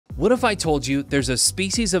What if I told you there's a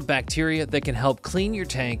species of bacteria that can help clean your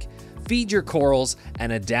tank, feed your corals,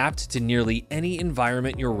 and adapt to nearly any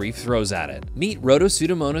environment your reef throws at it? Meet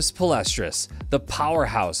Rhodopseudomonas palustris, the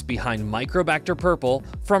powerhouse behind MicroBacter Purple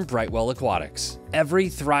from Brightwell Aquatics. Every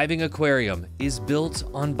thriving aquarium is built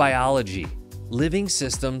on biology, living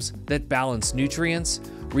systems that balance nutrients,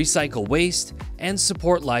 recycle waste, and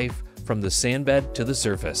support life from the sandbed to the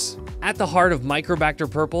surface. At the heart of MicroBacter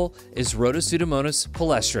Purple is Rhodopseudomonas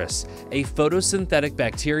palustris, a photosynthetic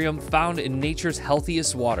bacterium found in nature's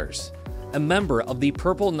healthiest waters. A member of the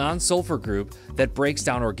purple non-sulfur group that breaks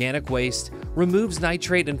down organic waste, removes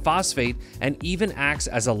nitrate and phosphate, and even acts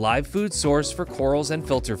as a live food source for corals and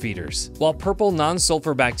filter feeders. While purple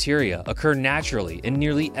non-sulfur bacteria occur naturally in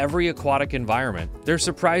nearly every aquatic environment, they're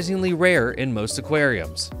surprisingly rare in most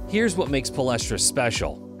aquariums. Here's what makes palustris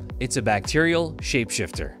special. It's a bacterial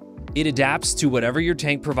shapeshifter. It adapts to whatever your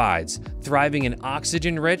tank provides, thriving in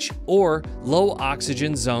oxygen-rich or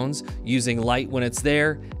low-oxygen zones, using light when it's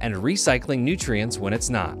there and recycling nutrients when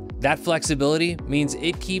it's not. That flexibility means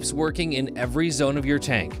it keeps working in every zone of your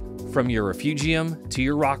tank, from your refugium to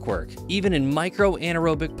your rockwork, even in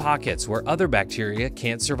micro-anaerobic pockets where other bacteria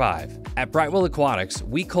can't survive. At Brightwell Aquatics,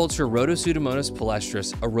 we culture Rhodopseudomonas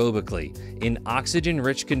palustris aerobically in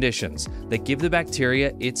oxygen-rich conditions that give the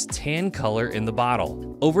bacteria its tan color in the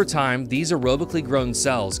bottle. Over time, these aerobically grown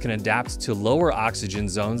cells can adapt to lower oxygen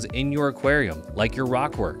zones in your aquarium, like your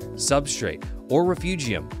rockwork, substrate, or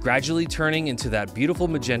refugium, gradually turning into that beautiful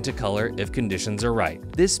magenta color if conditions are right.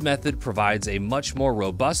 This method provides a much more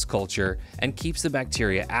robust culture and keeps the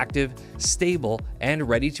bacteria active, stable, and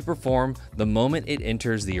ready to perform the moment it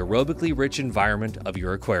enters the aerobically rich environment of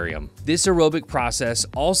your aquarium. This aerobic process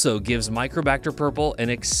also gives MicroBacter Purple an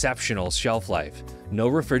exceptional shelf life. No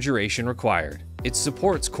refrigeration required. It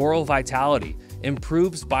supports coral vitality,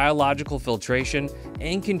 improves biological filtration,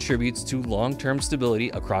 and contributes to long-term stability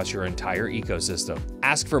across your entire ecosystem.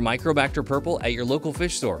 Ask for MicroBacter Purple at your local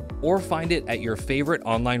fish store or find it at your favorite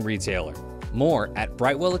online retailer. More at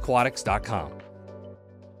brightwellaquatics.com.